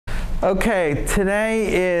Okay,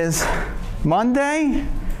 today is Monday,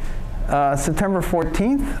 September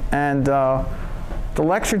 14th, and the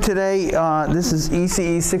lecture today, this is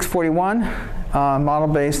ECE641,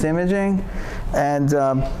 model-based imaging, and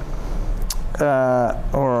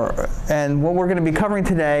what we're going to be covering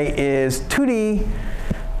today is 2D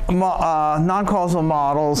non-causal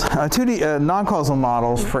models, 2D non-causal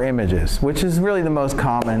models for images, which is really the most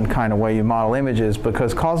common kind of way you model images,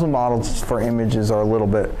 because causal models for images are a little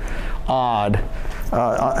bit odd,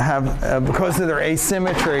 because of their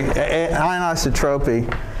asymmetry, anisotropy.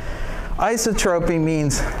 Isotropy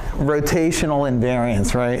means rotational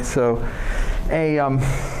invariance, right? So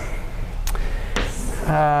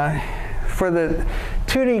for the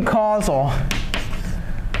 2D causal,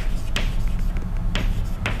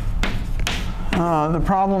 the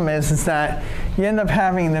problem is that you end up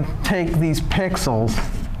having to take these pixels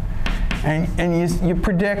and you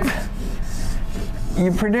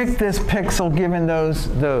predict this pixel given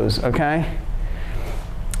those, okay?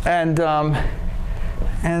 And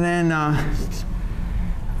then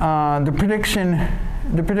the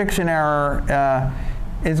prediction error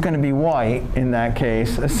is going to be white in that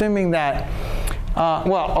case, assuming that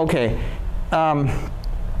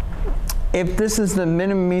if this is the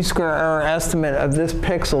minimum mean square error estimate of this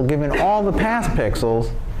pixel given all the past pixels,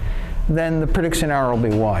 then the prediction error will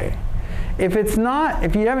be white. If it's not,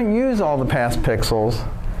 if you haven't used all the past pixels,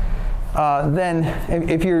 then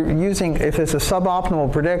if it's a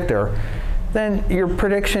suboptimal predictor, then your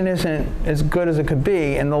prediction isn't as good as it could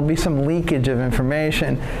be, and there'll be some leakage of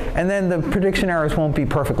information, and then the prediction errors won't be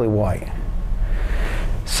perfectly white.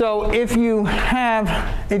 So if you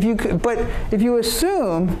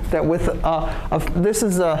assume that with this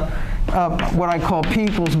is what I call P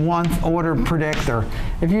equals 1th order predictor.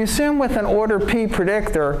 If you assume with an order P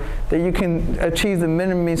predictor that you can achieve the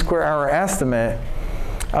minimum mean square error estimate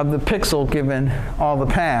of the pixel given all the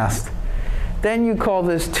past, then you call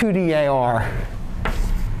this 2D AR.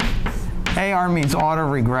 AR means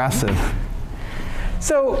autoregressive.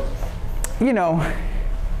 So, you know,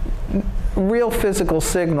 real physical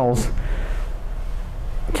signals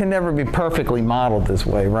can never be perfectly modeled this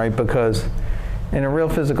way, right? Because in a real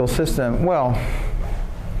physical system, well,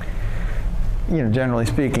 you know, generally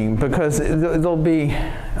speaking, because there'll be,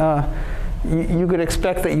 you could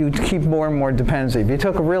expect that you'd keep more and more dependency. If you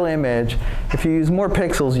took a real image, if you use more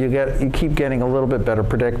pixels, you keep getting a little bit better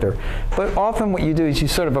predictor. But often what you do is you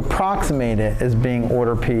sort of approximate it as being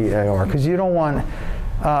order P AR, because you don't want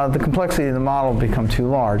the complexity of the model to become too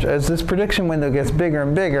large. As this prediction window gets bigger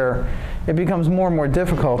and bigger, it becomes more and more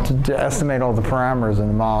difficult to estimate all the parameters in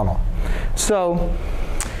the model. So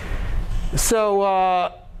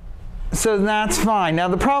that's fine. Now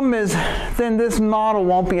the problem is then this model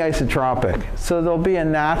won't be isotropic. So there'll be a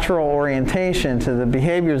natural orientation to the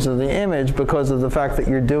behaviors of the image because of the fact that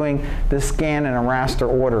you're doing this scan in a raster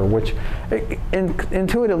order, which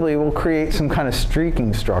intuitively will create some kind of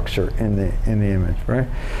streaking structure in the image, right?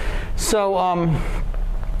 So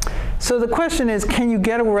so the question is, can you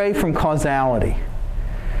get away from causality?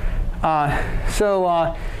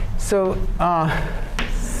 So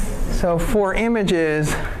for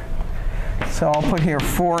images. So I'll put here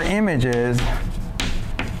for images,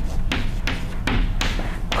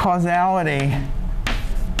 causality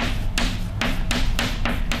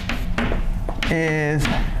is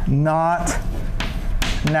not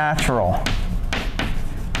natural.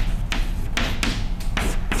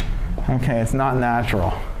 Okay, it's not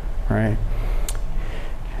natural, right?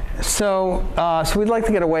 So, so we'd like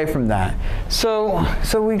to get away from that. So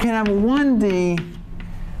we can have 1D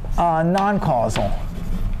non-causal.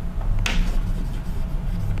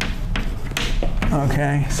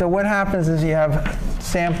 Okay, so what happens is you have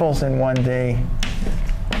samples in 1D.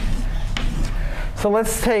 So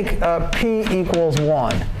let's take P equals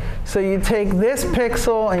 1. So you take this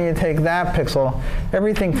pixel and you take that pixel.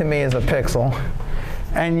 Everything to me is a pixel.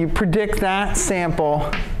 And you predict that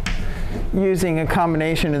sample using a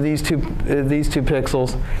combination of these two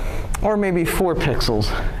pixels, or maybe 4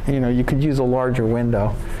 pixels. You know, you could use a larger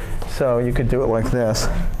window. So you could do it like this.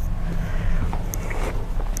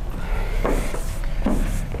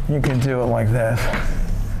 You can do it like this.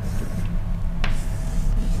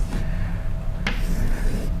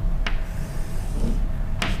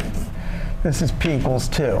 This is P equals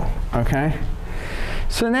 2, okay?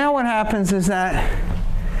 So now what happens is that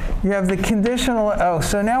you have the conditional,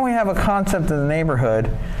 so now we have a concept of the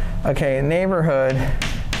neighborhood. Okay, a neighborhood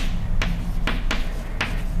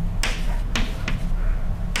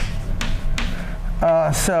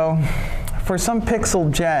so for some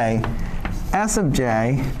pixel j, S of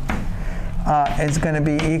j is going to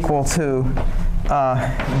be equal to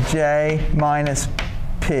j minus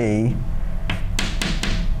p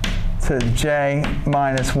to j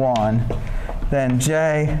minus 1, then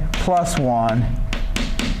j plus 1,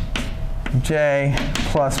 j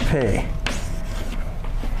plus p.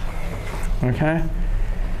 Okay?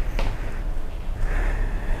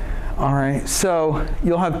 All right, so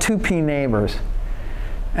you'll have 2p neighbors.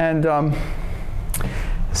 And oh,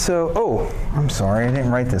 I'm sorry, I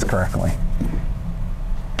didn't write this correctly.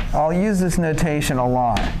 I'll use this notation a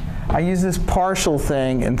lot. I use this partial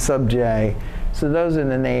thing in sub j, so those are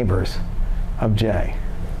the neighbors of j.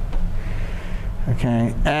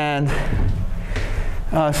 Okay, and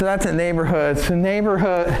so that's a neighborhood. So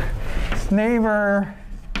neighborhood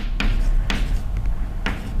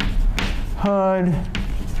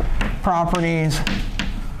properties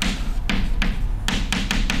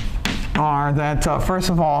are that, first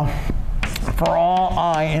of all, for all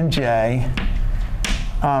I and j,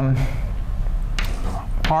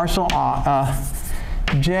 partial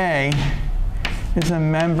j is a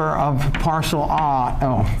member of partial I,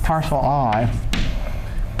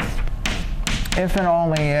 if and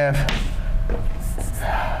only if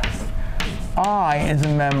I is a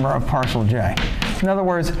member of partial j. In other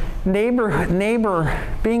words,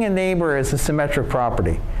 being a neighbor is a symmetric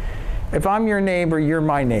property. If I'm your neighbor, you're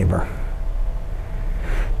my neighbor.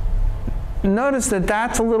 Notice that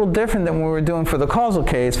that's a little different than what we were doing for the causal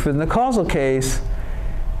case. For the causal case,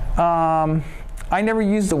 I never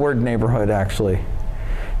used the word neighborhood, actually.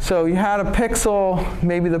 So you had a pixel,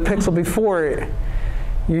 maybe the pixel before it,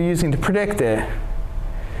 you're using to predict it.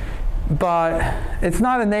 But it's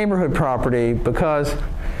not a neighborhood property because,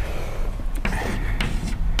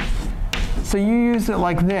 so you use it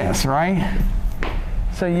like this, right?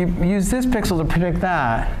 So you use this pixel to predict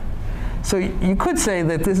that. So you could say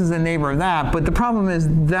that this is a neighbor of that, but the problem is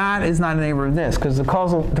that is not a neighbor of this because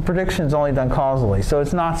the prediction is only done causally, so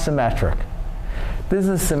it's not symmetric. This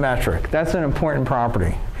is symmetric. That's an important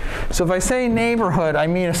property. So if I say neighborhood, I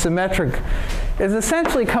mean a symmetric. It's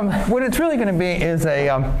essentially what it's really going to be is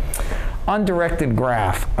a undirected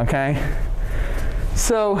graph, okay?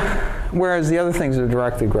 So whereas the other things are a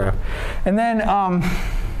directed graph. And then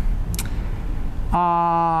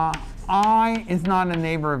I is not a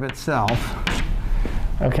neighbor of itself,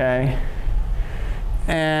 okay?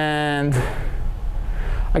 And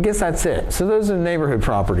I guess that's it. So those are neighborhood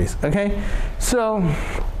properties, okay? So,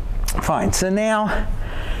 fine. So now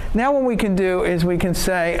what we can do is we can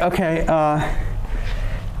say, okay,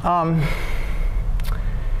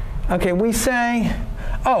 okay, we say,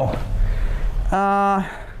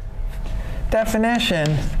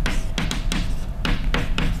 definition.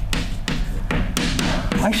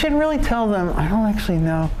 I should really tell them, I don't actually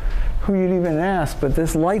know who you'd even ask, but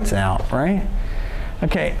this light's out, right?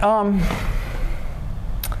 Okay,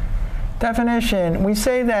 definition, we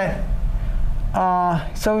say that,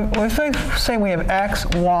 so we say we have x,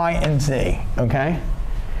 y, and z, okay?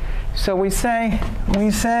 So we say, how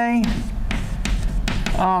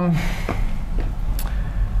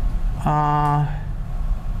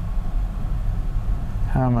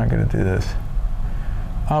am I going to do this?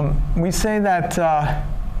 We say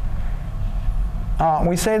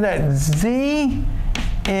that z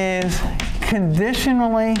is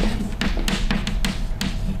conditionally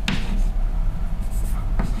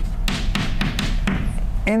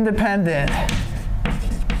independent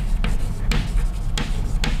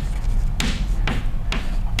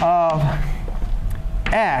of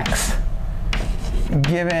x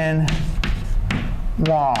given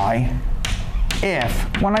y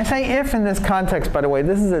if. When I say if in this context, by the way,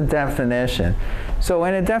 this is a definition. So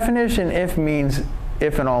in a definition, if means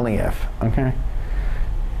if and only if, okay?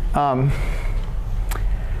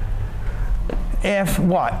 If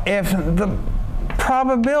what? If the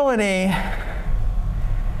probability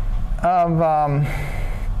of, I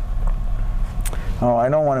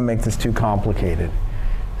don't want to make this too complicated.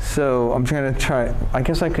 So I'm going to try, I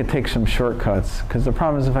guess I could take some shortcuts, because the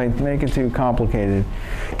problem is if I make it too complicated.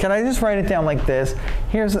 Can I just write it down like this?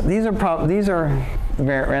 These are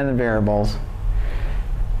random variables.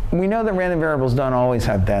 We know that random variables don't always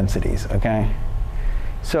have densities, okay?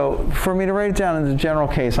 So for me to write it down in the general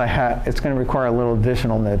case, it's going to require a little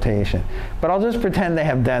additional notation. But I'll just pretend they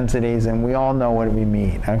have densities, and we all know what we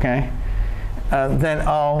mean, okay? Then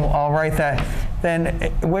I'll write that.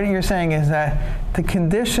 Then what you're saying is that the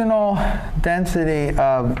conditional density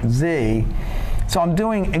of z, so I'm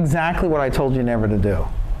doing exactly what I told you never to do,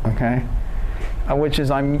 okay? Which is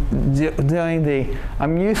I'm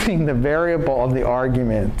using the variable of the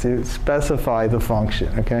argument to specify the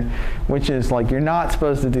function, okay? Which is like, you're not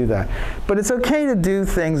supposed to do that. But it's okay to do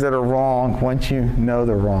things that are wrong once you know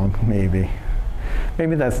they're wrong, maybe.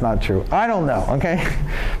 Maybe that's not true. I don't know, okay?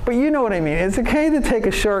 But you know what I mean. It's okay to take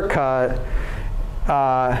a shortcut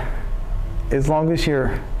as long as you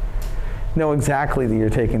know exactly that you're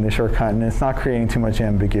taking the shortcut and it's not creating too much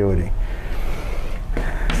ambiguity.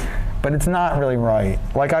 But it's not really right.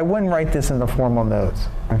 Like, I wouldn't write this in the formal notes,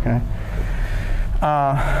 okay?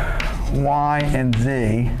 Y and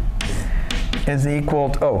Z is equal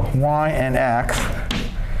to, Y and X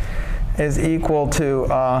is equal to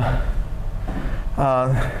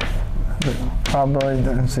the probability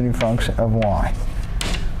density function of Y.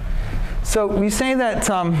 So we say that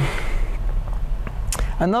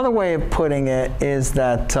another way of putting it is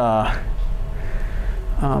that,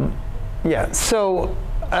 so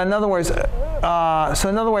in other words,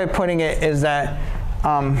 another way of putting it is that,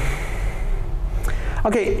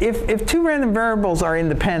 okay, if two random variables are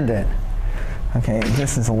independent, okay,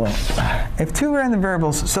 this is a little, if two random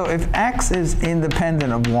variables, so if X is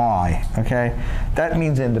independent of Y, okay, that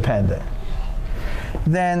means independent.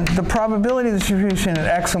 Then the probability distribution of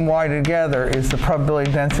X and Y together is the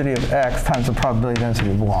probability density of X times the probability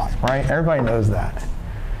density of Y, right? Everybody knows that.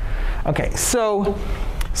 Okay,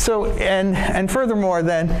 and furthermore,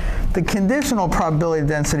 then the conditional probability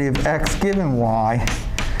density of X given Y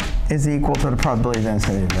is equal to the probability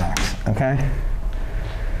density of X, okay?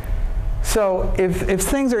 So if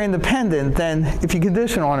things are independent, then if you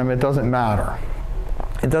condition on them, it doesn't matter.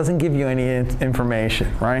 It doesn't give you any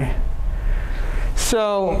information, right?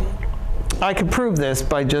 So I could prove this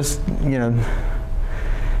by just,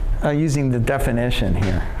 using the definition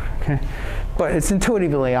here, okay? But it's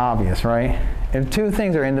intuitively obvious, right? If two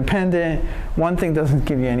things are independent, one thing doesn't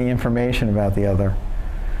give you any information about the other.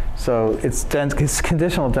 So its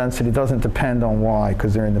conditional density doesn't depend on Y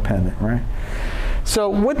because they're independent, right? So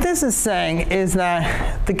what this is saying is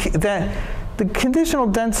that the conditional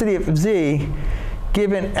density of Z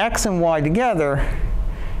given X and Y together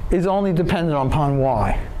is only dependent upon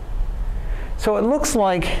Y. So it looks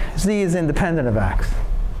like Z is independent of X.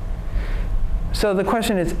 So the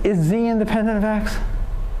question is Z independent of X?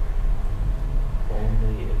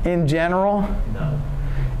 In general? No.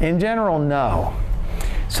 In general, no.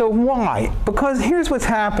 So why? Because here's what's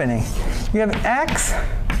happening. You have X.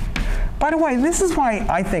 By the way, this is why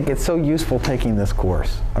I think it's so useful taking this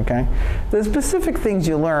course, okay? The specific things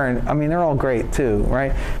you learn, I mean, they're all great too,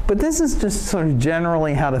 right? But this is just sort of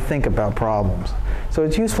generally how to think about problems. So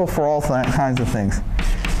it's useful for all kinds of things.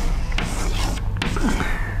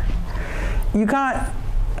 You got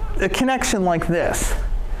a connection like this.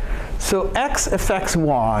 So X affects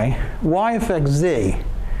Y, Y affects Z.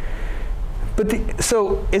 But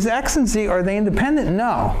so is X and Z, are they independent?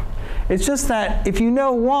 No. It's just that if you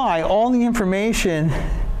know Y, all the information,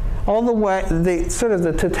 all the way,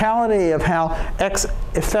 the totality of how X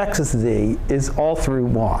affects Z is all through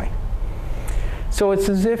Y. So it's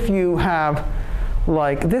as if you have,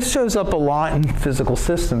 like, this shows up a lot in physical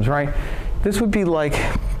systems, right? This would be like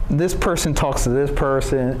this person talks to this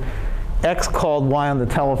person, X called Y on the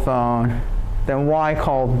telephone, then Y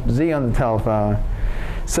called Z on the telephone.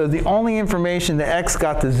 So the only information that X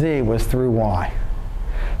got to Z was through Y.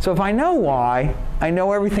 So if I know Y, I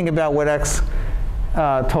know everything about what X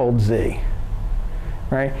told Z,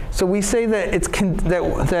 right? So we say that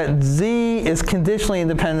that Z is conditionally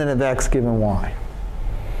independent of X given Y.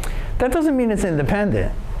 That doesn't mean it's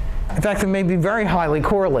independent. In fact, it may be very highly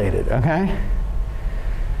correlated, okay?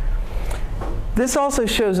 This also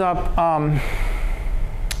shows up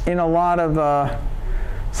in a lot of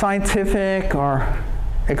scientific or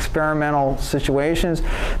experimental situations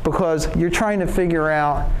because you're trying to figure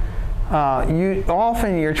out,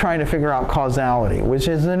 often you're trying to figure out causality, which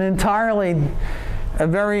is a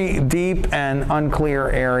very deep and unclear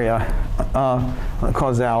area,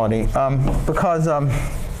 causality, because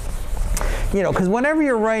whenever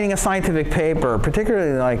you're writing a scientific paper,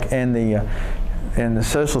 particularly like in the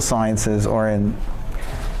social sciences or in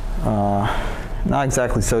not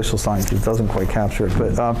exactly social sciences, it doesn't quite capture it,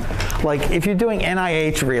 but like if you're doing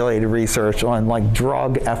NIH-related research on like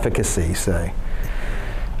drug efficacy, say,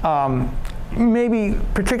 maybe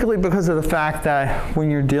particularly because of the fact that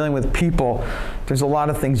when you're dealing with people, there's a lot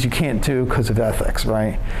of things you can't do because of ethics,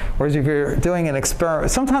 right? Whereas if you're doing an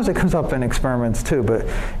experiment, sometimes it comes up in experiments too, but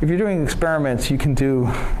if you're doing experiments, you can do,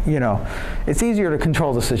 it's easier to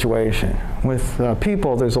control the situation. With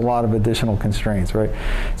people, there's a lot of additional constraints, right?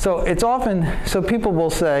 So it's often, so people will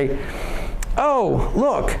say, oh,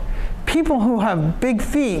 look, people who have big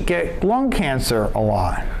feet get lung cancer a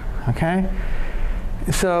lot, okay?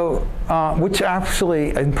 So, which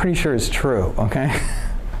actually I'm pretty sure is true, okay?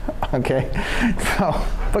 Okay, so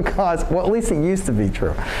well, at least it used to be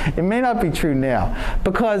true. It may not be true now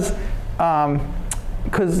because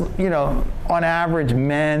because, you know, on average,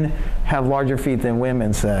 men have larger feet than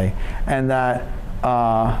women, say, and that,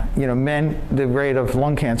 you know, men, the rate of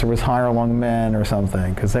lung cancer was higher among men or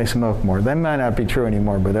something because they smoke more. That might not be true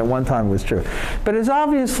anymore, but at one time it was true. But it's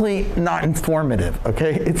obviously not informative,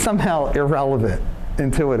 okay? It's somehow irrelevant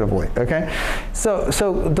intuitively, okay? So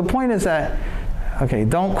the point is that, okay,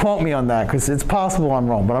 don't quote me on that because it's possible I'm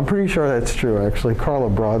wrong, but I'm pretty sure that's true, actually. Carla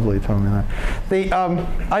Broadley told me that.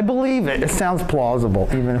 I believe it. It sounds plausible,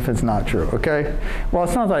 even if it's not true, okay? Well,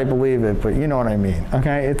 it's not that I believe it, but you know what I mean,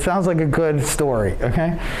 okay? It sounds like a good story,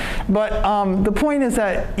 okay? But the point is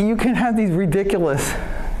that you can have these ridiculous,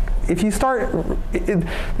 if you start,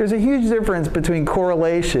 there's a huge difference between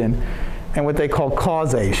correlation and what they call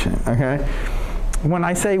causation, okay? When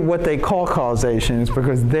I say what they call causation, it's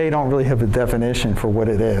because they don't really have a definition for what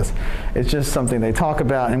it is. It's just something they talk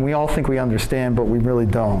about, and we all think we understand, but we really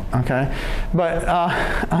don't, okay? But,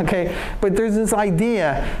 but there's this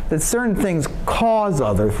idea that certain things cause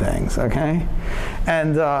other things, okay?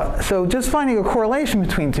 And so just finding a correlation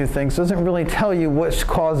between two things doesn't really tell you which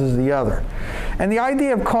causes the other. And the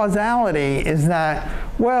idea of causality is that,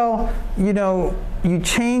 well, you know, you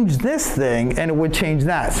change this thing and it would change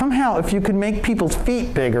that. Somehow, if you could make people's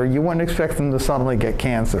feet bigger, you wouldn't expect them to suddenly get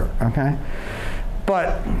cancer, okay?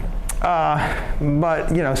 But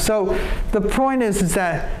you know, so the point is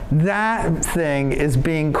that that thing is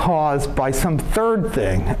being caused by some third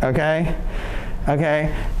thing, okay?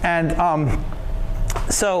 Okay, and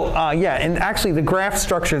yeah, and actually the graph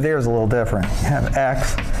structure there is a little different. You have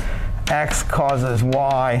X causes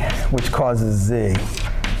Y, which causes Z,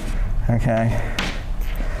 okay?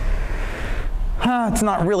 It's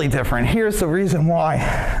not really different. Here's the reason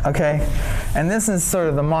why, okay? And this is sort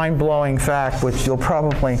of the mind-blowing fact, which you'll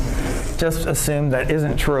probably just assume that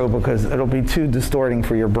isn't true because it'll be too distorting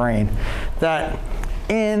for your brain. That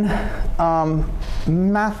in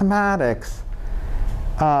mathematics,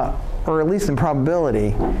 or at least in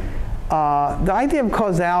probability, the idea of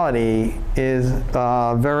causality is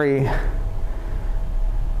very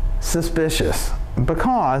suspicious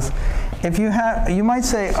because if you might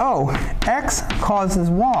say, oh, X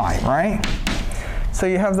causes Y, right? So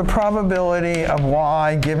you have the probability of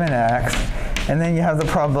Y given X, and then you have the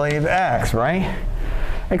probability of X, right?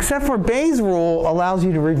 Except for Bayes' rule allows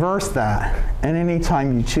you to reverse that at any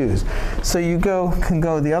time you choose. So you can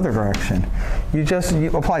go the other direction. You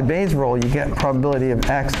apply Bayes' rule, you get probability of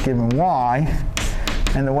X given Y,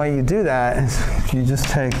 and the way you do that is you just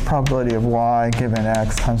take probability of Y given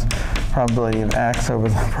X times probability of X over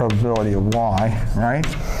the probability of Y, right?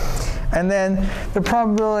 And then the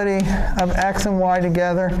probability of X and Y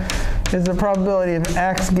together is the probability of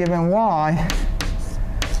X given Y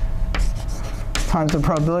times the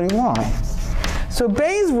probability of Y. So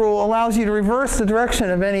Bayes' rule allows you to reverse the direction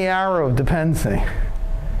of any arrow of dependency.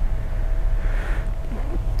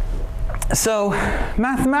 So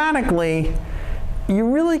mathematically, you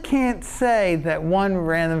really can't say that one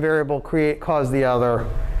random variable caused the other.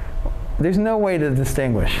 There's no way to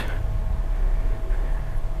distinguish.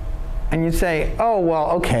 And you say, oh,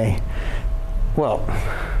 well, okay. Well,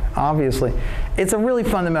 obviously, it's a really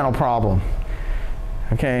fundamental problem,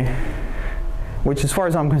 okay? Which, as far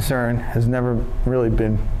as I'm concerned, has never really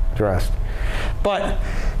been addressed. But,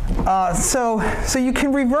 so you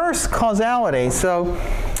can reverse causality. So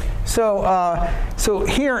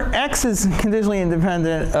here, X is conditionally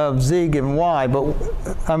independent of Z given Y, but,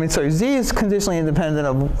 Z is conditionally independent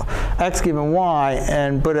of X given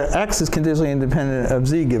Y, but X is conditionally independent of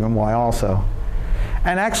Z given Y also.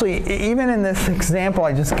 And actually, even in this example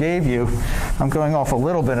I just gave you, I'm going off a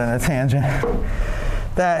little bit on a tangent,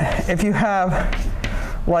 that if you have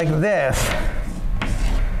like this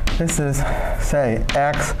is, say,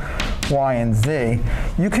 X, Y, and Z,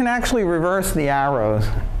 you can actually reverse the arrows.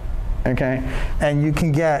 Okay, and you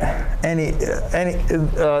can get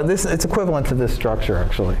it's equivalent to this structure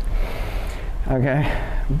actually. Okay,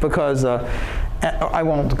 because I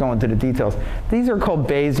won't go into the details. These are called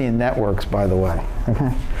Bayesian networks, by the way.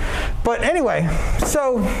 Okay, but anyway,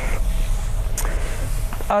 so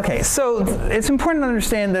it's important to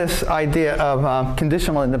understand this idea of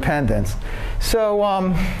conditional independence. So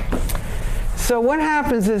what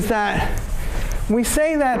happens is that we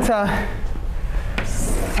say that.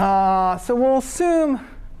 So we'll assume,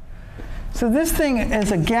 so this thing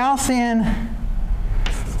is a Gaussian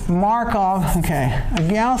Markov, a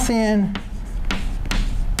Gaussian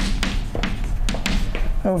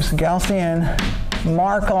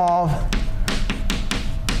Markov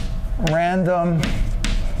random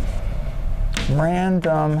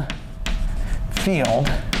field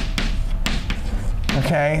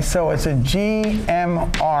Okay, so it's a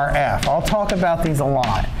GMRF. I'll talk about these a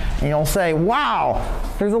lot. And you'll say, wow,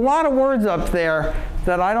 there's a lot of words up there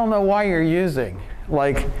that I don't know why you're using.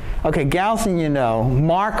 Like, okay, Gaussian, you know.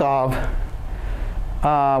 Markov,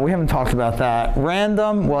 we haven't talked about that.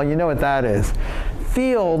 Random, well, you know what that is.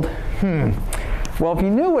 Field, well, if you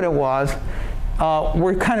knew what it was,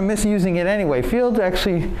 we're kind of misusing it anyway. Field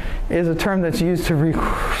actually is a term that's used to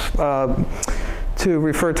refer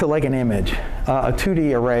to like an image, a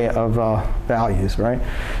 2D array of values, right?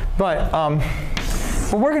 But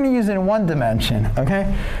we're going to use it in one dimension,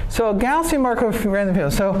 okay? So a Gaussian Markov random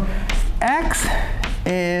field. So X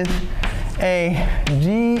is a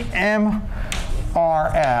GMRF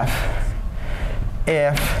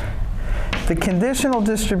if the conditional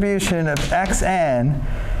distribution of xn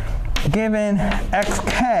given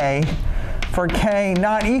xk for k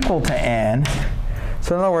not equal to n.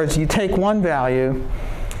 So in other words, you take one value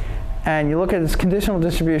and you look at its conditional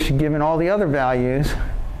distribution given all the other values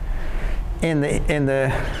in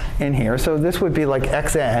here. So this would be like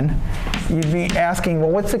xn. You'd be asking, well,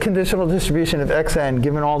 what's the conditional distribution of xn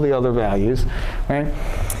given all the other values, right?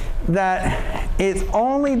 That it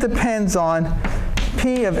only depends on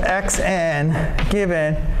p of xn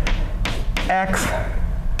given x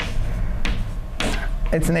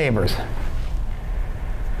its neighbors.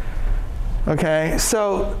 Okay,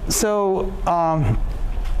 so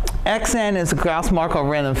xn is a Gauss-Markov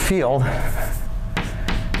random field.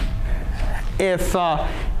 If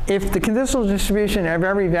the conditional distribution of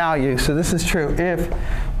every value, so this is true,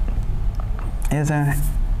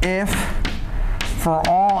 if for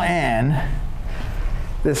all n,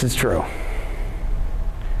 this is true.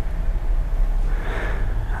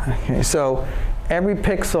 Okay, so every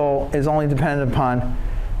pixel is only dependent upon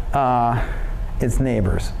its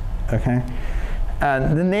neighbors. Okay,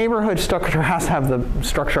 and the neighborhood structure has to have the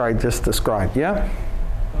structure I just described. Yeah.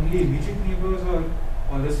 Only immediate neighbors or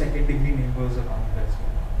all the second degree neighbors are counted as well?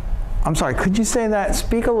 I'm sorry. Could you say that?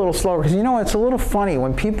 Speak a little slower, because you know it's a little funny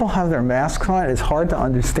when people have their masks on. It's hard to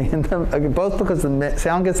understand them, both because the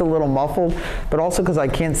sound gets a little muffled, but also because I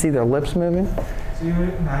can't see their lips moving. So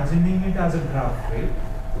you're imagining it as a graph, right?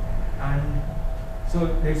 And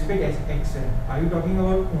so let's pick xn. Are you talking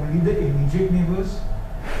about only the immediate neighbors?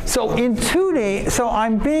 So in 2D, so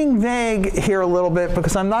I'm being vague here a little bit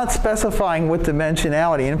because I'm not specifying with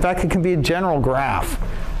dimensionality. In fact, it can be a general graph,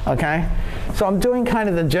 okay? So I'm doing kind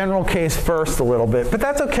of the general case first a little bit, but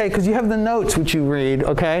that's okay because you have the notes which you read,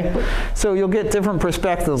 okay? So you'll get different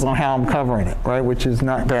perspectives on how I'm covering it, right? Which is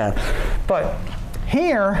not bad. But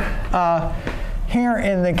here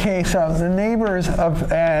in the case of the neighbors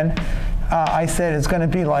of n, I said it's going to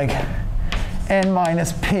be like n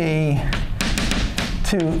minus p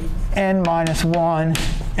to n minus 1,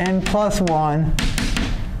 n plus 1,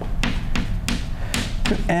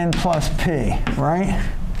 to n plus p, right?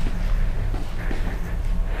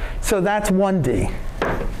 So that's 1D,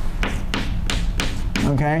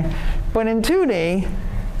 okay? But in 2D,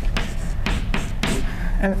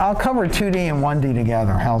 and I'll cover 2D and 1D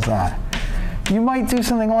together, how's that? You might do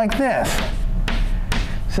something like this.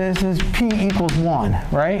 So this is p equals 1,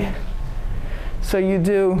 right? So you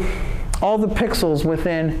do all the pixels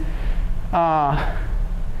within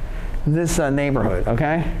this neighborhood,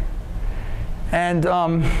 okay? And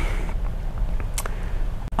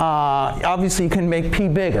obviously you can make p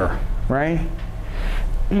bigger, right?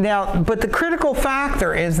 Now, but the critical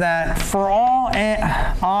factor is that for all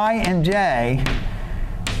I and j,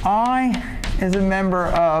 I is a neighbor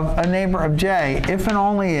of j if and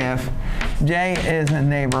only if j is a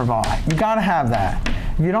neighbor of I. You gotta have that.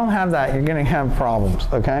 If you don't have that, you're gonna have problems,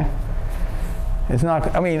 okay? It's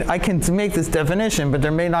not, I mean, I can make this definition, but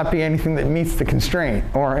there may not be anything that meets the constraint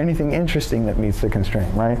or anything interesting that meets the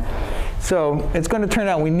constraint, right? So it's going to turn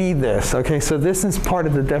out we need this, okay? So this is part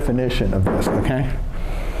of the definition of this, okay?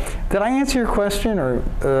 Did I answer your question, or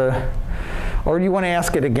do you want to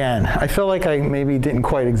ask it again? I feel like I maybe didn't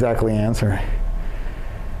quite exactly answer.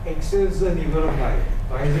 X is the neighbor of y.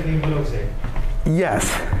 Y is the neighbor of z.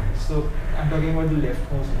 Yes. So I'm talking about the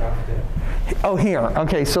leftmost graph there. Oh, here.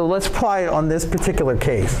 Okay, so let's apply it on this particular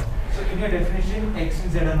case. So in your definition, x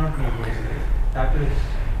and z are not neighbors, right? That is.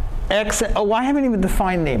 X, oh, I haven't even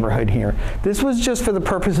defined neighborhood here. This was just for the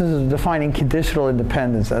purposes of defining conditional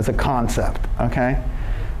independence as a concept, okay?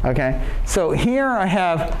 Okay, so here I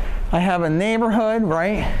have a neighborhood,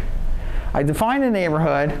 right? I define a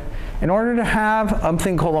neighborhood. In order to have a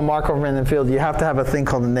thing called a Markov random field, you have to have a thing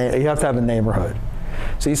called you have to have a neighborhood.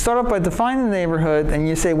 So you start off by defining the neighborhood, and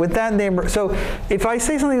you say with that neighbor. So if I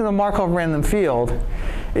say something in the Markov random field,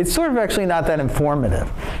 it's sort of actually not that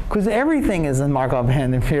informative, because everything is a Markov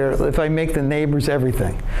random field if I make the neighbors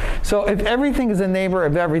everything. So if everything is a neighbor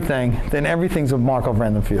of everything, then everything's a Markov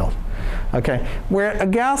random field. Okay, where a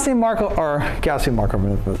Gaussian Markov, or Gaussian Markov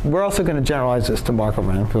random field, we're also going to generalize this to Markov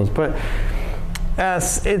random fields, but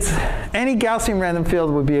it's any Gaussian random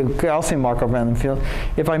field would be a Gaussian Markov random field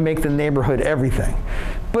if I make the neighborhood everything.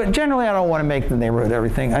 But generally, I don't want to make the neighborhood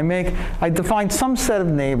everything. I define some set of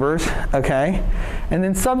neighbors, okay, and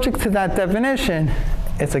then subject to that definition,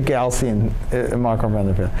 it's a Gaussian Markov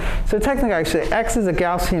random field. So technically, I say X is a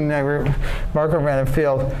Gaussian Markov random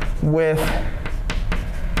field with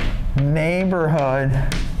neighborhood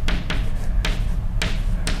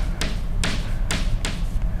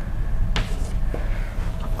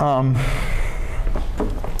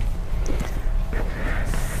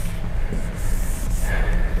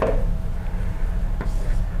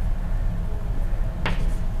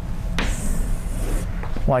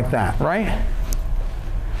like that, right?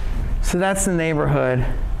 So that's the neighborhood.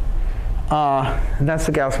 That's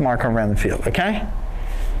the Gauss Markov random field, okay?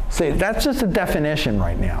 So that's just a definition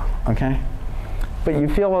right now, okay? But you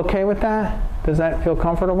feel okay with that? Does that feel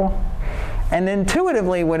comfortable? And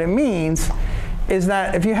intuitively, what it means is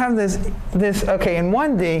that if you have this, okay, in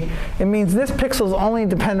 1D, it means this pixel is only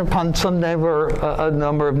dependent upon some number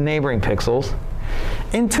of neighboring pixels.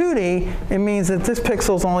 In 2D, it means that this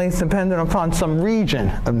pixel is only dependent upon some region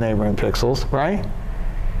of neighboring pixels, right?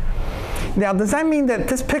 Now, does that mean that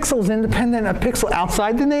this pixel is independent of a pixel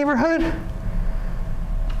outside the neighborhood?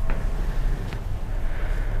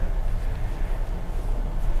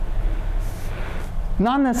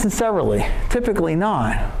 Not necessarily, typically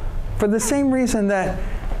not. For the same reason that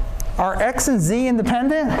are X and Z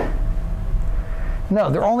independent? No,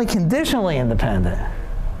 they're only conditionally independent.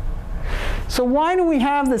 So why do we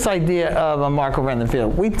have this idea of a Markov random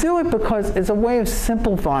field? We do it because it's a way of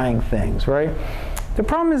simplifying things, right? The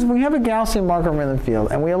problem is we have a Gaussian Markov random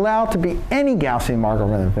field, and we allow it to be any Gaussian Markov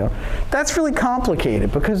random field. That's really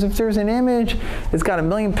complicated, because if there's an image that's got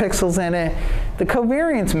 1,000,000 pixels in it, the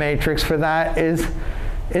covariance matrix for that is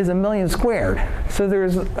 1,000,000 squared. So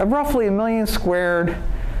there's roughly 1,000,000 squared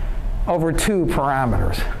over 2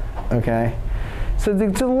 parameters, okay? So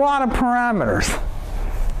there's a lot of parameters.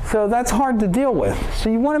 So that's hard to deal with. So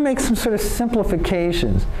you want to make some sort of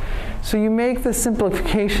simplifications. So you make the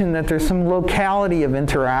simplification that there's some locality of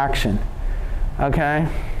interaction, okay?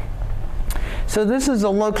 So this is a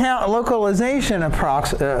localization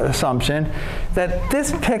assumption that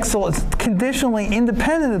this pixel is conditionally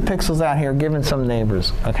independent of pixels out here given some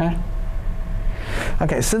neighbors, okay?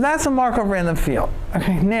 Okay, so that's a Markov random field.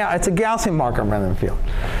 Okay, now it's a Gaussian Markov random field.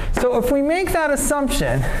 So if we make that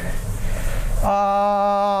assumption,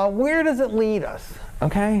 where does it lead us,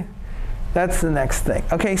 okay? That's the next thing.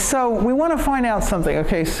 Okay, so we want to find out something.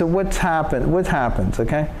 Okay, so what happens,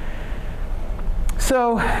 okay?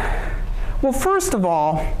 So, well, first of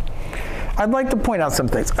all, I'd like to point out some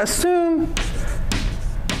things. Assume,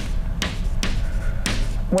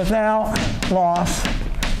 without loss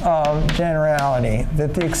of generality,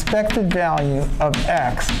 that the expected value of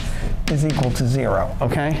X is equal to 0,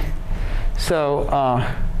 okay? So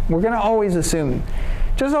we're going to always assume,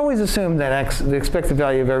 just always assume that the expected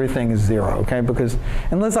value of everything is 0, okay? Because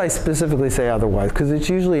unless I specifically say otherwise, because it's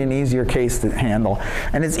usually an easier case to handle.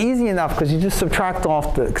 And it's easy enough because you just subtract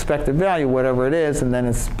off the expected value, whatever it is, and then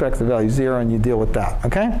it's expected value 0, and you deal with that,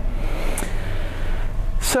 okay?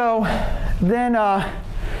 So then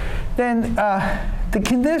the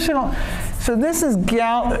conditional, so this is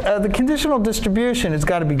the conditional distribution has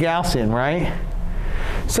got to be Gaussian, right?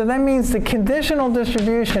 So that means the conditional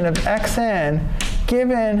distribution of xn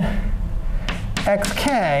given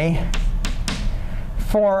xk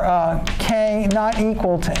for k not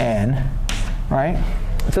equal to n, right?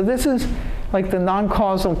 So this is like the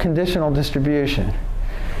non-causal conditional distribution.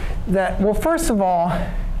 That, well, first of all,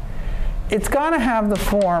 it's got to have the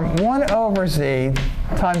form 1 over z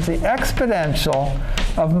times the exponential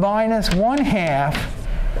of minus 1/2.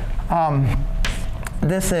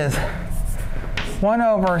 This is 1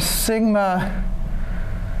 over sigma,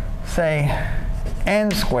 say,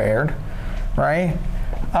 n squared, right?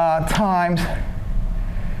 Times,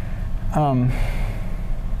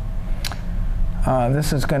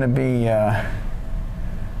 this is going to be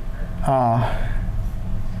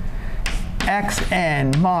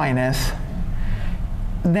xn minus,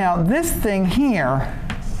 now this thing here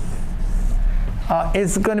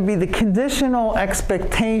is going to be the conditional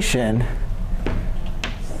expectation.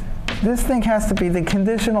 This thing has to be the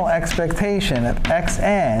conditional expectation of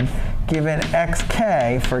xn given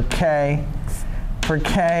xk for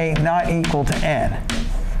k not equal to n.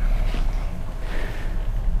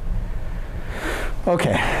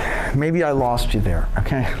 Okay, maybe I lost you there.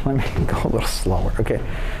 Okay, let me go a little slower.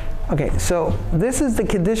 Okay, so this is the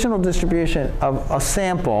conditional distribution of a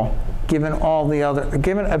sample given all the other,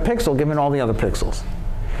 given a pixel given all the other pixels.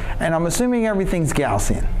 And I'm assuming everything's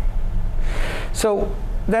Gaussian. So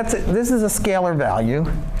this is a scalar value.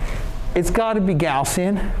 It's got to be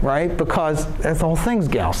Gaussian, right? Because the whole thing's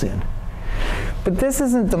Gaussian. But this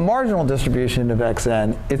isn't the marginal distribution of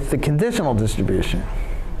xn, it's the conditional distribution.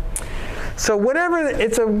 So whatever,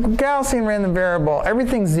 it's a Gaussian random variable,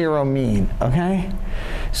 everything's zero mean, okay?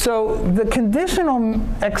 So the conditional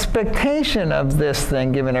expectation of this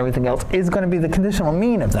thing, given everything else, is going to be the conditional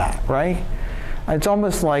mean of that, right? It's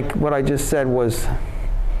almost like what I just said was,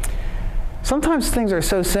 sometimes things are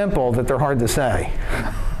so simple that they're hard to say,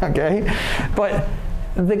 okay? But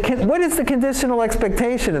what is the conditional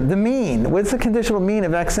expectation of the mean? What's the conditional mean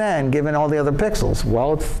of xn given all the other pixels?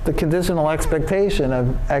 Well, it's the conditional expectation of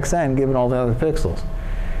xn given all the other pixels.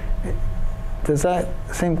 Does that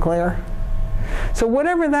seem clear? So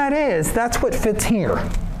whatever that is, that's what fits here.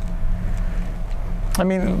 I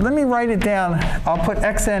mean, let me write it down. I'll put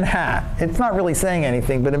xn hat. It's not really saying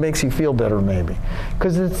anything, but it makes you feel better maybe,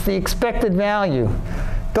 because it's the expected value.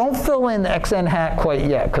 Don't fill in the xn hat quite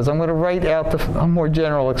yet, because I'm going to write out a more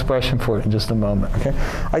general expression for it in just a moment. Okay?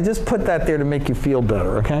 I just put that there to make you feel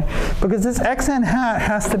better, okay? Because this xn hat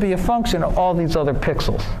has to be a function of all these other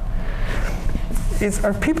pixels. Is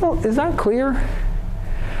that clear?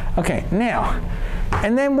 Okay, now,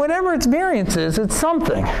 and then whatever its variance is, it's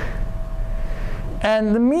something.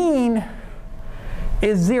 And the mean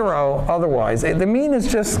is zero otherwise. The mean is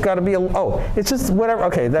just got to be it's just whatever.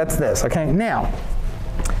 Okay, that's this. Okay, now,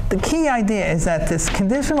 the key idea is that this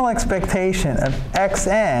conditional expectation of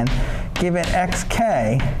xn given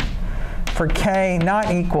xk for k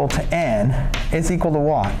not equal to n is equal to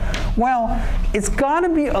what? Well, it's got to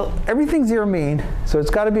be, everything's zero mean, so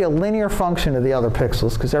it's got to be a linear function of the other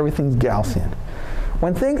pixels, because everything's Gaussian.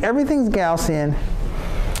 When everything's Gaussian,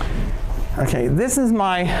 okay, this is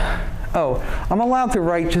my, I'm allowed to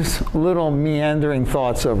write just little meandering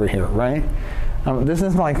thoughts over here, right? This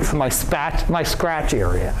is my scratch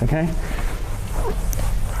area, okay?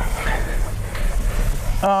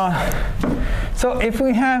 So if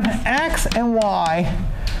we have x and y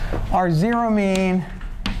are zero mean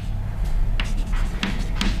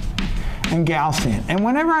and Gaussian, and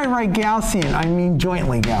whenever I write Gaussian, I mean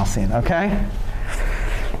jointly Gaussian, okay?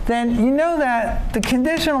 Then you know that the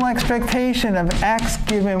conditional expectation of x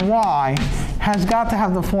given y has got to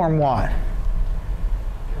have the form what?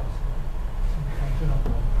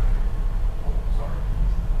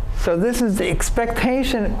 So this is the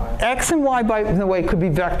expectation. X and y, by the way, could be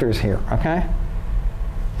vectors here, okay?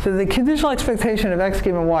 So the conditional expectation of x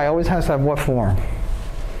given y always has to have what form?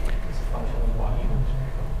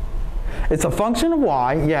 It's a function of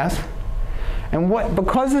y, yes. And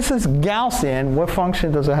because this is Gaussian, what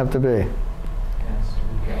function does it have to be?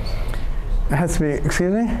 It has to be,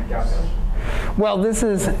 excuse me? Gaussian. Well, this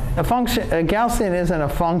is a function. Gaussian isn't a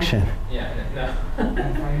function. Yeah, no.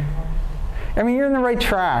 I mean, you're in the right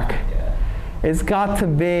track. Yeah. It's got to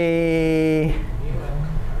be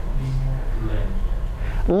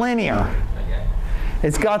linear. Okay.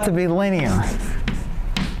 It's got to be linear.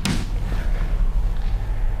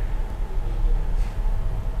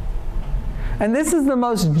 And this is the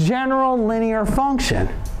most general linear function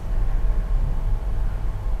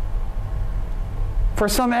for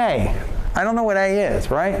some a. I don't know what a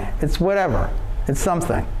is, right? It's whatever. It's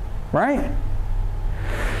something, right?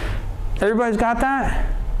 Everybody's got that?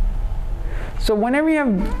 So whenever you have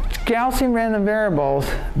Gaussian random variables,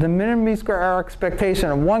 the minimum mean square error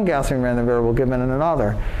expectation of one Gaussian random variable given in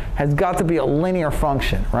another has got to be a linear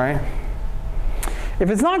function, right?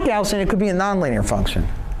 If it's not Gaussian, it could be a nonlinear function.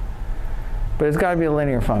 But it's got to be a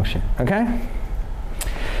linear function, okay?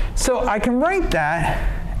 So I can write that.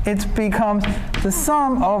 It becomes the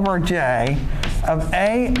sum over j of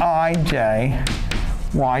aij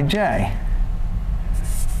yj.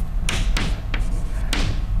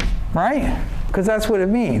 Right? Because that's what it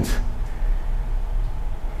means.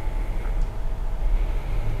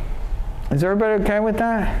 Is everybody okay with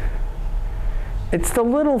that? It's the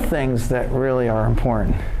little things that really are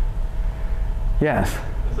important. Yes?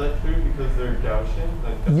 Is that true because they're Gaussian?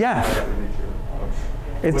 Like, yes.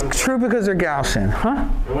 It's true because they're Gaussian. Huh?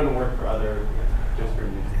 It wouldn't work for other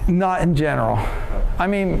distributions? Not in general. Okay. I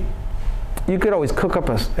mean, you could always cook up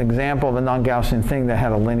an example of a non-Gaussian thing that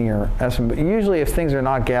had a linear estimate. But usually if things are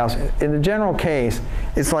not Gaussian, in the general case,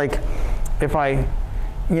 it's like if I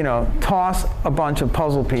toss a bunch of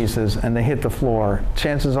puzzle pieces and they hit the floor,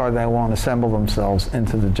 chances are they won't assemble themselves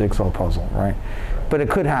into the jigsaw puzzle, right? But it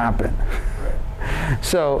could happen.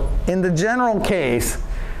 So in the general case,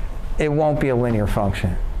 it won't be a linear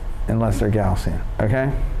function unless they're Gaussian,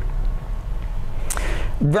 okay?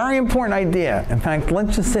 Very important idea. In fact,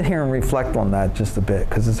 let's just sit here and reflect on that just a bit,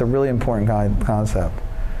 because it's a really important concept.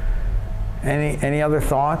 Any other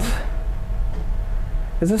thoughts?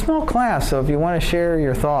 It's a small class, so if you want to share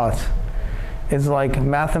your thoughts, it's like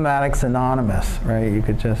Mathematics Anonymous, right? You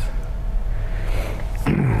could just...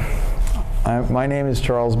 my name is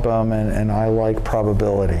Charles Bowman, and I like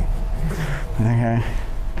probability. Okay?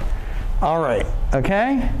 All right,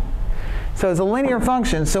 okay? So it's a linear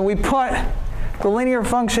function, so we put the linear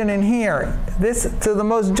function in here. So the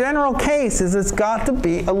most general case is it's got to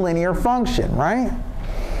be a linear function, right?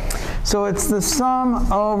 So it's the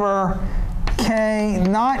sum over k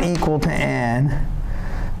not equal to n,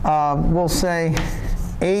 we'll say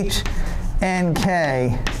h n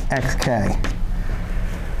k x k.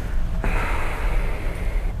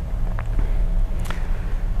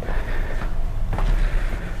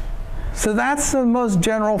 So that's the most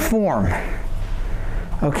general form,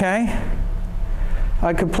 okay?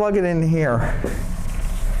 I could plug it in here.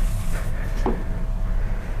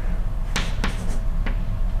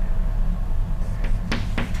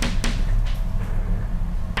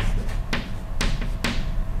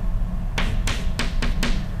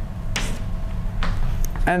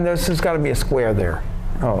 And this has got to be a square there.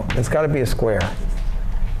 Oh, it's got to be a square.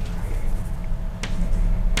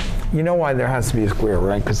 You know why there has to be a square,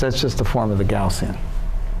 right? Because that's just the form of the Gaussian.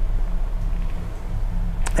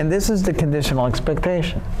 And this is the conditional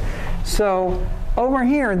expectation. So over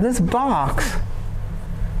here, this box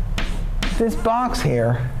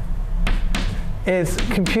here is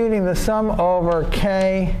computing the sum over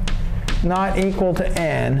k not equal to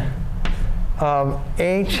n of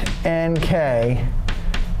h n k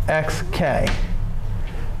x k.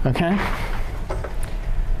 Okay?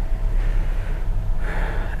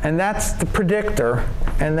 And that's the predictor,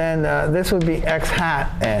 and then this would be x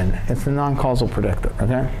hat n. It's the non-causal predictor,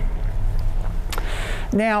 okay?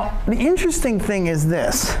 Now, the interesting thing is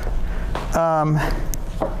this.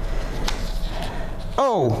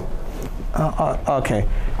 Okay.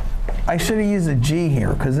 I should have used a g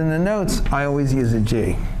here, because in the notes, I always use a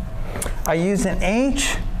g. I use an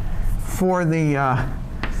h for the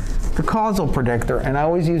causal predictor, and I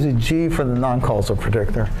always use a g for the non-causal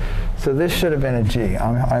predictor. So this should have been a g.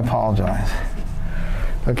 I apologize.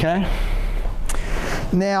 Okay?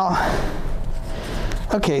 Now,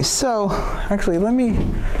 okay, so actually, let me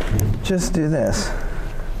just do this.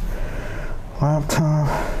 Laptop.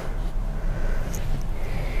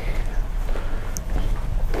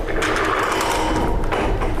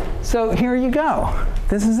 So here you go.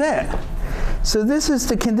 This is it. So this is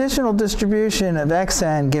the conditional distribution of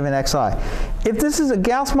xn given xi. If this is a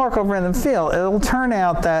Gauss-Markov random field, it'll turn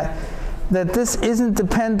out that this isn't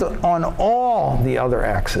dependent on all the other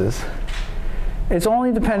x's. It's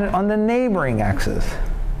only dependent on the neighboring x's.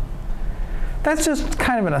 That's just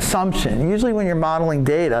kind of an assumption. Usually when you're modeling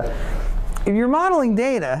data, if you're modeling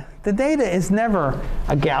data, the data is never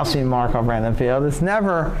a Gaussian Markov random field. It's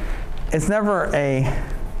never a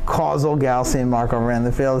causal Gaussian Markov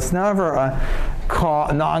random field. It's never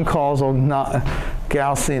a non-causal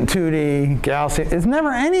Gaussian 2D Gaussian. It's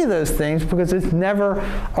never any of those things, because it's never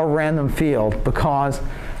a random field, because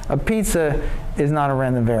a pizza is not a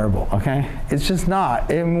random variable, okay? It's just not.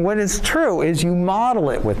 And what is true is you model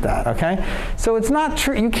it with that, okay? So it's not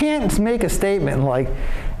true. You can't make a statement like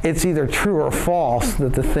it's either true or false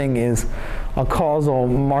that the thing is a causal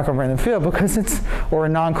Markov random field, because or a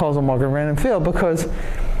non-causal Markov random field, because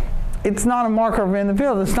it's not a Markov random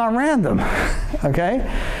field. It's not random, okay?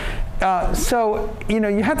 So,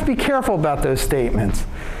 you have to be careful about those statements.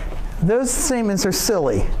 Those statements are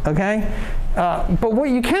silly, okay? But what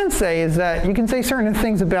you can say is that you can say certain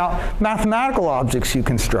things about mathematical objects you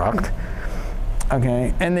construct,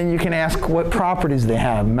 okay? And then you can ask what properties they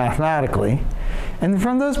have mathematically. And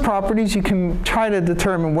from those properties, you can try to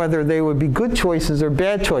determine whether they would be good choices or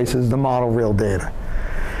bad choices to model real data.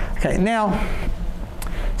 Okay,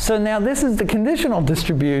 so now this is the conditional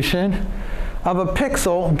distribution of a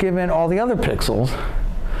pixel given all the other pixels,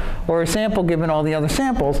 or a sample given all the other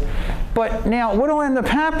samples. But now what will end up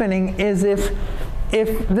happening is if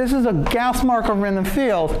this is a Gauss-Markov random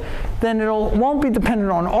field, then it won't be dependent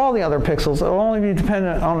on all the other pixels. It'll only be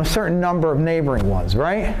dependent on a certain number of neighboring ones,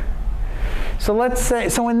 right? So let's say,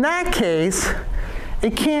 so in that case,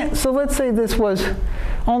 it can't, so let's say this was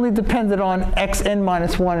only dependent on xn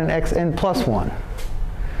minus 1 and xn plus 1.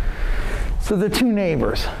 So the two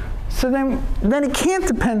neighbors. So then it can't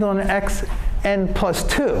depend on xn plus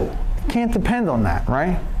 2. It can't depend on that,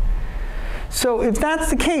 right? So if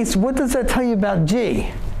that's the case, what does that tell you about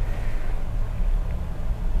G?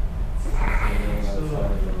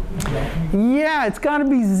 Yeah, it's got to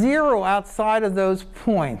be 0 outside of those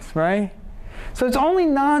points, right? So it's only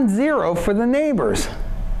non-zero for the neighbors.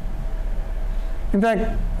 In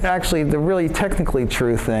fact, actually, the really technically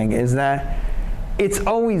true thing is that it's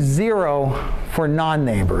always 0 for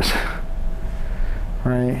non-neighbors,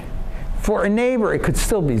 right? For a neighbor, it could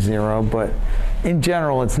still be 0, but in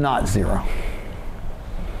general, it's not 0.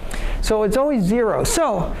 So it's always 0.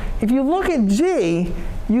 So if you look at G,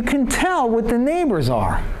 you can tell what the neighbors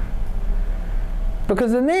are,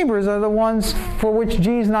 because the neighbors are the ones for which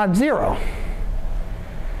G is not 0.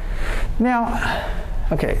 Now,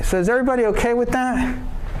 okay, so is everybody okay with that?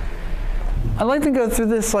 I'd like to go through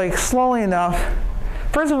this like slowly enough.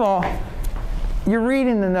 First of all, you're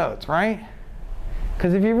reading the notes, right?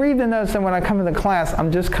 Because if you read the notes, then when I come to the class,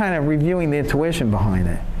 I'm just kind of reviewing the intuition behind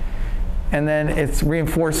it. And then it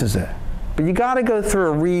reinforces it. But you got to go through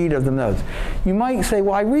a read of the notes. You might say,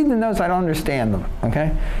 well, I read the notes, I don't understand them,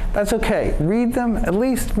 okay? That's okay. Read them, at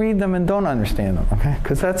least read them and don't understand them, okay?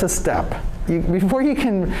 Because that's a step. Before you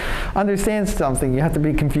can understand something, you have to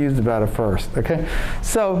be confused about it first, okay?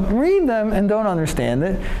 So read them and don't understand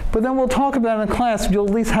it, but then we'll talk about it in class. You'll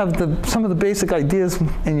at least have some of the basic ideas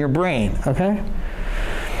in your brain, okay?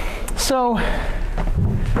 So,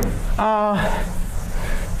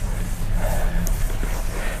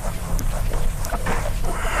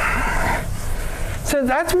 so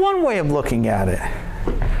that's one way of looking at it.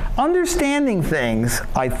 Understanding things,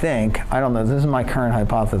 I think, I don't know, this is my current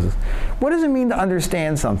hypothesis. What does it mean to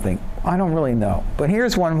understand something? I don't really know, but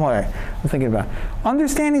here's one way I'm thinking about it.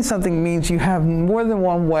 Understanding something means you have more than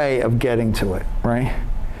one way of getting to it, right?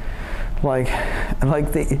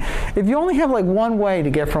 If you only have like one way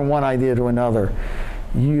to get from one idea to another,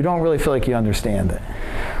 you don't really feel like you understand it,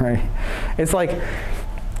 right? It's like,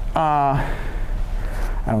 I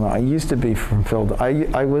don't know, I used to be from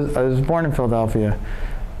Philadelphia. I was born in Philadelphia.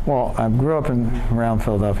 Well, I grew up around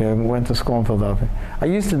Philadelphia. I went to school in Philadelphia. I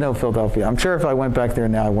used to know Philadelphia. I'm sure if I went back there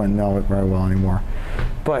now, I wouldn't know it very well anymore.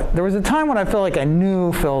 But there was a time when I felt like I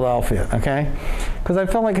knew Philadelphia, okay? Because I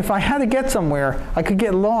felt like if I had to get somewhere, I could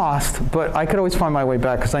get lost, but I could always find my way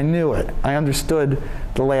back because I knew it. I understood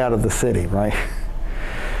the layout of the city, right?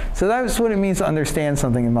 So that's what it means to understand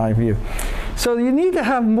something in my view. So you need to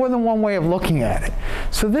have more than one way of looking at it.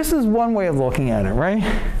 So this is one way of looking at it, right?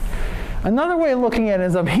 Another way of looking at it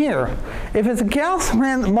is up here. If it's a Gaussian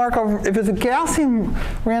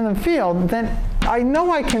random field, then I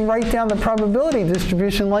know I can write down the probability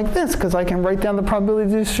distribution like this, because I can write down the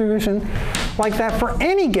probability distribution like that for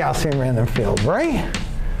any Gaussian random field, right?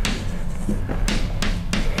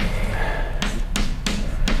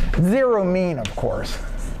 Zero mean, of course,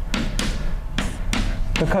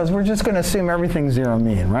 because we're just going to assume everything's zero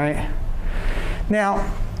mean, right? Now,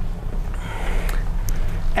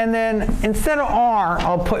 and then instead of R,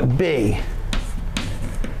 I'll put B.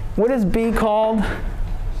 What is B called?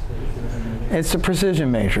 It's the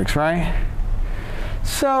precision matrix, right?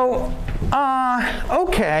 So,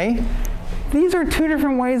 okay, these are two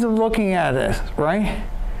different ways of looking at this, right?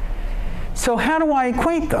 So how do I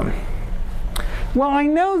equate them? Well, I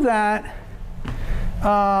know that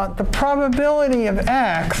the probability of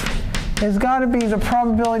x has got to be the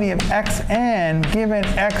probability of xn given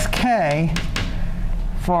xk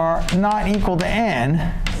for not equal to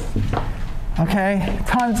n, okay,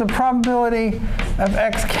 times the probability of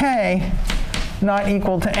xk not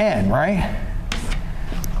equal to n, right?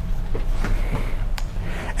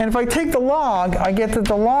 And if I take the log, I get that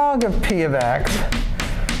the log of p of x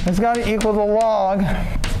has got to equal the log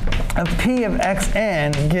of p of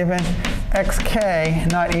xn given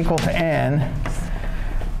xk not equal to n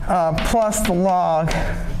plus the log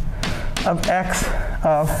of x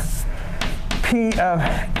of p of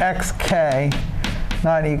xk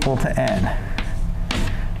not equal to n.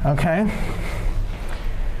 Okay?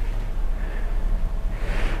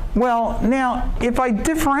 Well, now, if I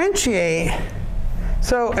differentiate,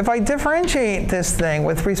 so if I differentiate this thing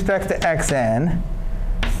with respect to xn,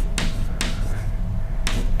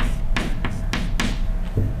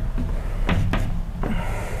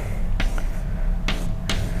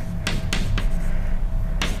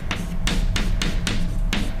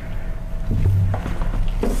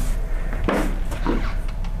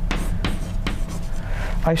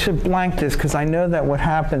 I should blank this because I know that what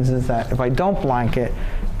happens is that if I don't blank it,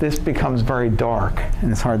 this becomes very dark and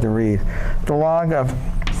it's hard to read. The log of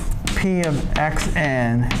p of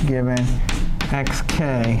xn given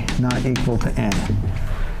xk not equal to n,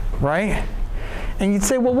 right? And you'd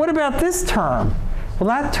say, well, what about this term? Well,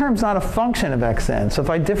 that term's not a function of xn. So if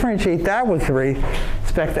I differentiate that with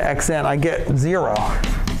respect to xn, I get 0.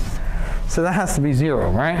 So that has to be 0,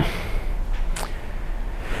 right?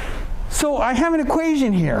 So I have an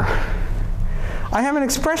equation here. I have an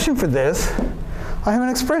expression for this. I have an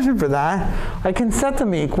expression for that. I can set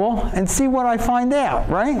them equal and see what I find out,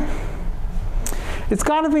 right? It's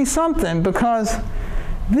got to be something because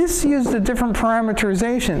this used a different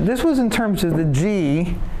parameterization. This was in terms of the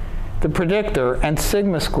G, the predictor, and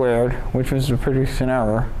sigma squared, which was the prediction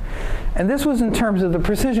error. And this was in terms of the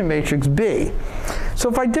precision matrix B. So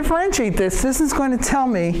if I differentiate this, this is going to tell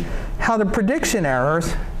me how the prediction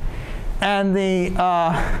errors and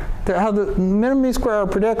how the minimum mean square error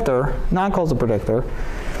predictor, non-causal predictor,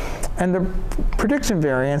 and the prediction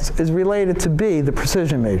variance is related to B, the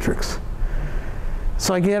precision matrix.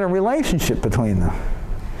 So I get a relationship between them.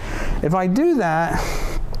 If I do that,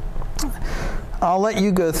 I'll let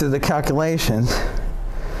you go through the calculations.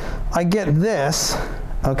 I get this,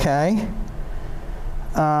 okay?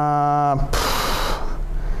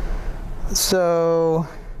 So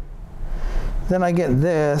then I get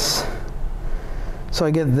this. So I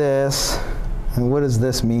get this. And what does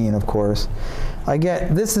this mean, of course? I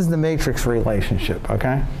get, this is the matrix relationship,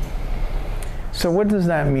 okay? So what does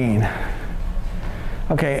that mean?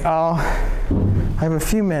 Okay, I have a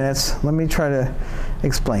few minutes. Let me try to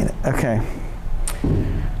explain it. Okay.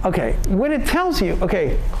 Okay, what it tells you,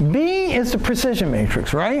 okay, B is the precision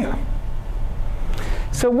matrix, right?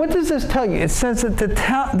 So what does this tell you? It says that the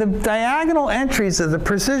diagonal entries of the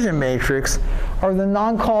precision matrix are the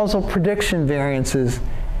non-causal prediction variances,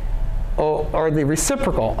 or the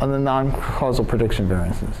reciprocal of the non-causal prediction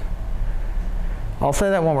variances. I'll say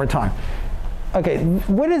that one more time. Okay,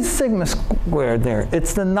 what is sigma squared there?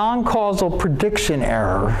 It's the non-causal prediction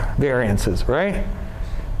error variances, right?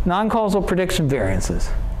 Non-causal prediction variances.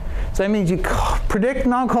 So that means you predict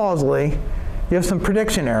non-causally, you have some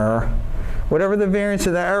prediction error. Whatever the variance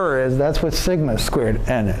of that error is, that's what sigma squared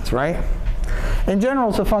n is, right? In general,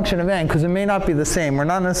 it's a function of n, because it may not be the same. We're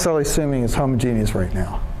not necessarily assuming it's homogeneous right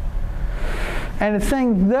now. And it's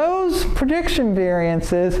saying those prediction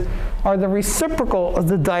variances are the reciprocal of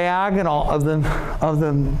the diagonal of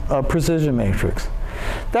the precision matrix.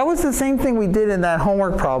 That was the same thing we did in that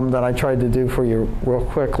homework problem that I tried to do for you real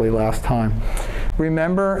quickly last time.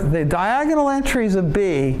 Remember, the diagonal entries of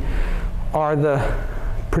B are the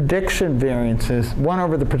prediction variances, 1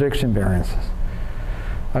 over the prediction variances.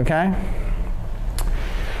 Okay?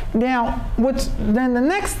 Now, then the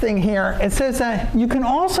next thing here, it says that you can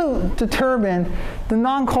also determine the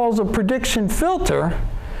non-causal prediction filter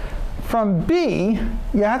from B.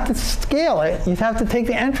 You have to scale it. You have to take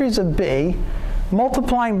the entries of B,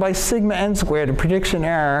 multiplying by sigma n squared, the prediction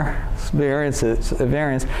error variance.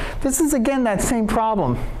 This is, again, that same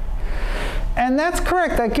problem. And that's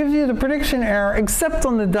correct. That gives you the prediction error, except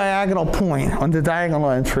on the diagonal point, on the diagonal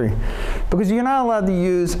entry. Because you're not allowed to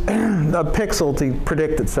use a pixel to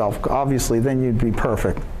predict itself. Obviously, then you'd be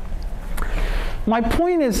perfect. My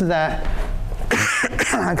point is that,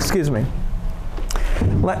 excuse me,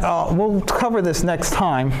 we'll cover this next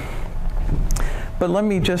time. But let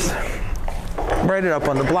me just write it up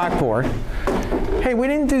on the blackboard. Hey, we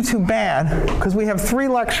didn't do too bad, because we have 3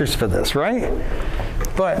 lectures for this, right?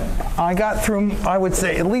 But I got through, I would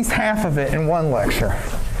say, at least half of it in 1 lecture.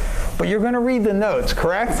 But you're going to read the notes,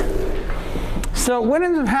 correct? So what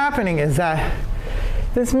ends up happening is that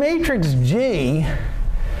this matrix G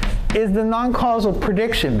is the non-causal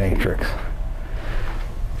prediction matrix.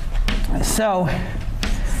 So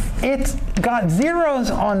it's got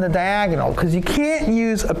zeros on the diagonal, because you can't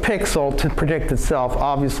use a pixel to predict itself.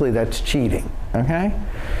 Obviously, that's cheating, okay?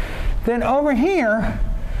 Then over here,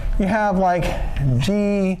 you have like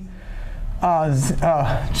G1,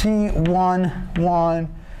 1,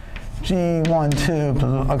 G1,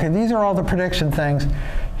 2. Okay, these are all the prediction things.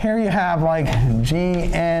 Here you have like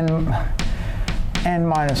Gn n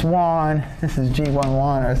minus 1. This is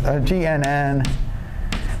G11 or GNN.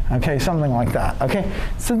 Okay, something like that. Okay,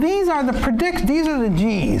 so these are the these are the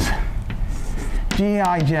G's.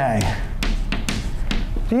 Gij.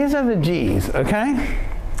 These are the G's. Okay.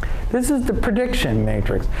 This is the prediction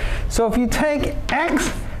matrix. So if you take x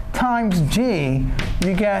times g,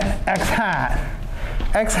 you get x hat.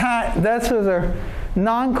 X hat, that's the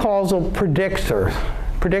non-causal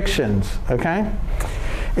predictions, okay?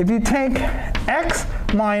 If you take x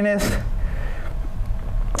minus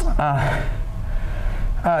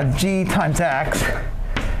g times x,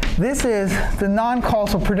 this is the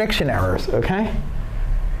non-causal prediction errors, okay?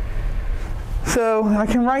 So I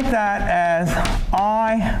can write that as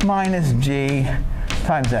I minus g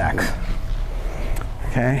times x.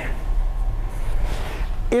 Okay.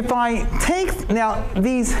 if I take, now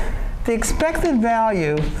the expected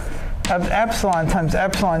value of epsilon times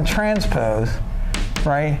epsilon transpose,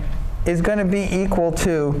 right, is going to be equal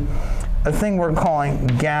to a thing we're calling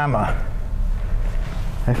gamma.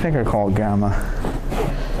 I think I call it gamma.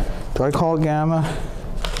 Do I call it gamma?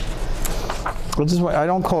 Well, I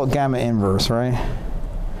don't call it gamma inverse, right?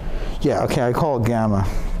 Yeah, okay, I call it gamma.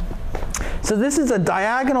 So this is a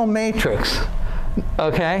diagonal matrix,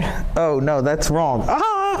 okay? Oh, no, that's wrong.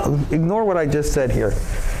 Ah! Ignore what I just said here.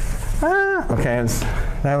 Ah! Okay,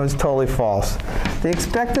 that was totally false. The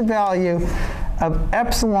expected value of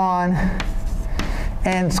epsilon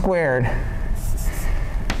n squared.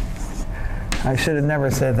 I should have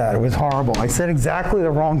never said that. It was horrible. I said exactly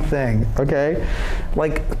the wrong thing, okay?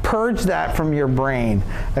 Like, purge that from your brain,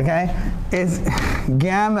 okay? Is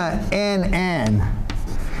gamma nn.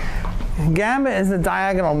 Gamma is the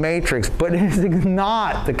diagonal matrix, but it is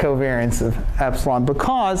not the covariance of epsilon,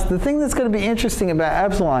 because the thing that's going to be interesting about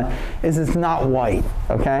epsilon is it's not white,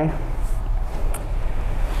 okay?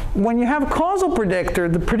 When you have a causal predictor,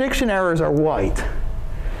 the prediction errors are white.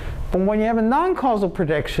 But when you have a non-causal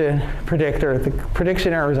predictor, the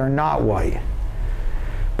prediction errors are not white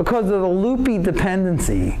because of the loopy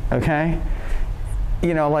dependency, okay?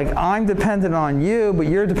 You know, like I'm dependent on you, but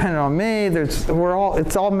you're dependent on me.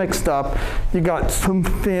 It's all mixed up. You got some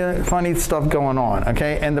funny stuff going on,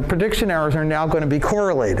 okay? And the prediction errors are now going to be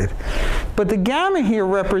correlated. But the gamma here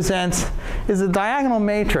is a diagonal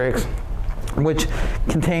matrix which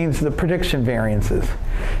contains the prediction variances.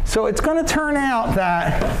 So it's going to turn out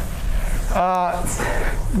that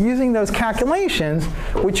using those calculations,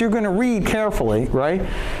 which you're going to read carefully, right?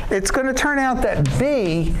 It's going to turn out that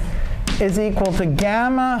B is equal to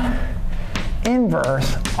gamma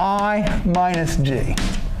inverse I minus G.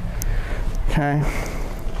 Okay?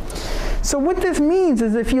 So what this means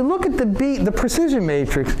is if you look at the precision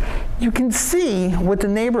matrix, you can see what the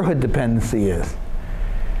neighborhood dependency is.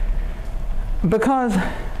 Because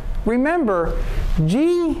remember,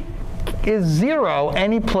 G is 0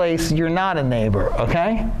 any place you're not a neighbor,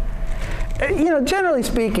 okay? You know, generally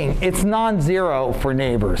speaking, it's non-zero for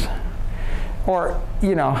neighbors. Or,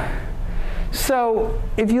 you know, so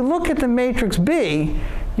if you look at the matrix B,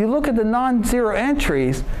 you look at the non-zero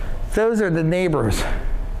entries, those are the neighbors.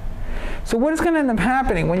 So what is going to end up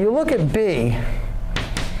happening when you look at B,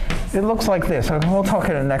 it looks like this. We'll talk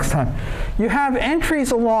about it next time. You have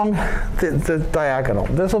entries along the diagonal.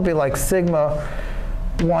 This will be like sigma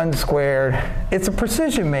 1 squared. It's a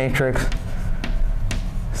precision matrix.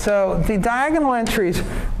 So the diagonal entries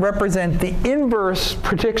represent the inverse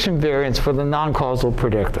prediction variance for the non-causal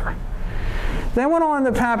predictor. Then what will end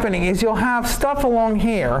up happening is you'll have stuff along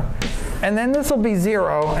here, and then this will be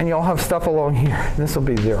 0, and you'll have stuff along here. This will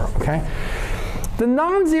be 0, okay? The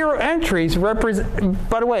non-zero entries represent,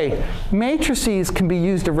 by the way, matrices can be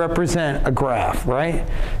used to represent a graph, right?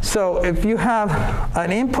 So if you have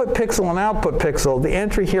an input pixel and output pixel, the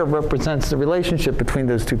entry here represents the relationship between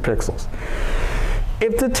those two pixels.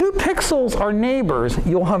 If the two pixels are neighbors,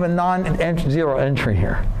 you'll have a non-zero entry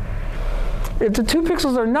here. If the two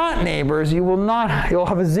pixels are not neighbors, you'll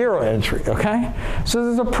have a 0 entry, okay? So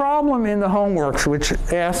there's a problem in the homeworks which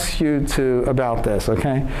asks you about this,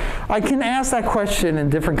 okay? I can ask that question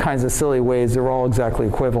in different kinds of silly ways. They're all exactly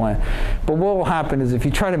equivalent. But what will happen is if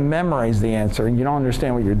you try to memorize the answer and you don't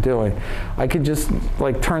understand what you're doing, I could just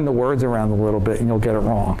like turn the words around a little bit and you'll get it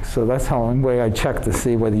wrong. So that's the way I check to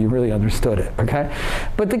see whether you really understood it, okay?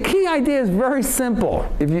 But the key idea is very simple.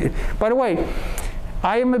 By the way,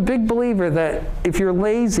 I am a big believer that if you're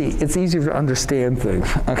lazy, it's easier to understand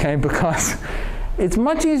things, okay? Because it's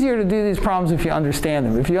much easier to do these problems if you understand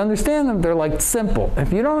them. If you understand them, they're like simple.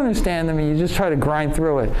 If you don't understand them and you just try to grind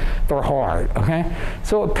through it, they're hard, okay?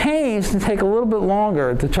 So it pays to take a little bit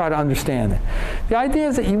longer to try to understand it. The idea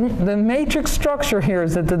is that the matrix structure here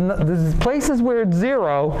is that the places where it's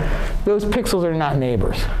 0, those pixels are not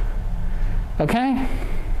neighbors, okay?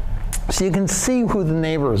 So you can see who the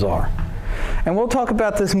neighbors are. And we'll talk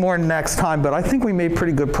about this more next time, but I think we made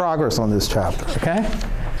pretty good progress on this chapter, okay?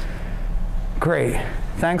 Great.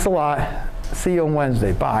 Thanks a lot. See you on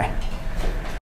Wednesday. Bye.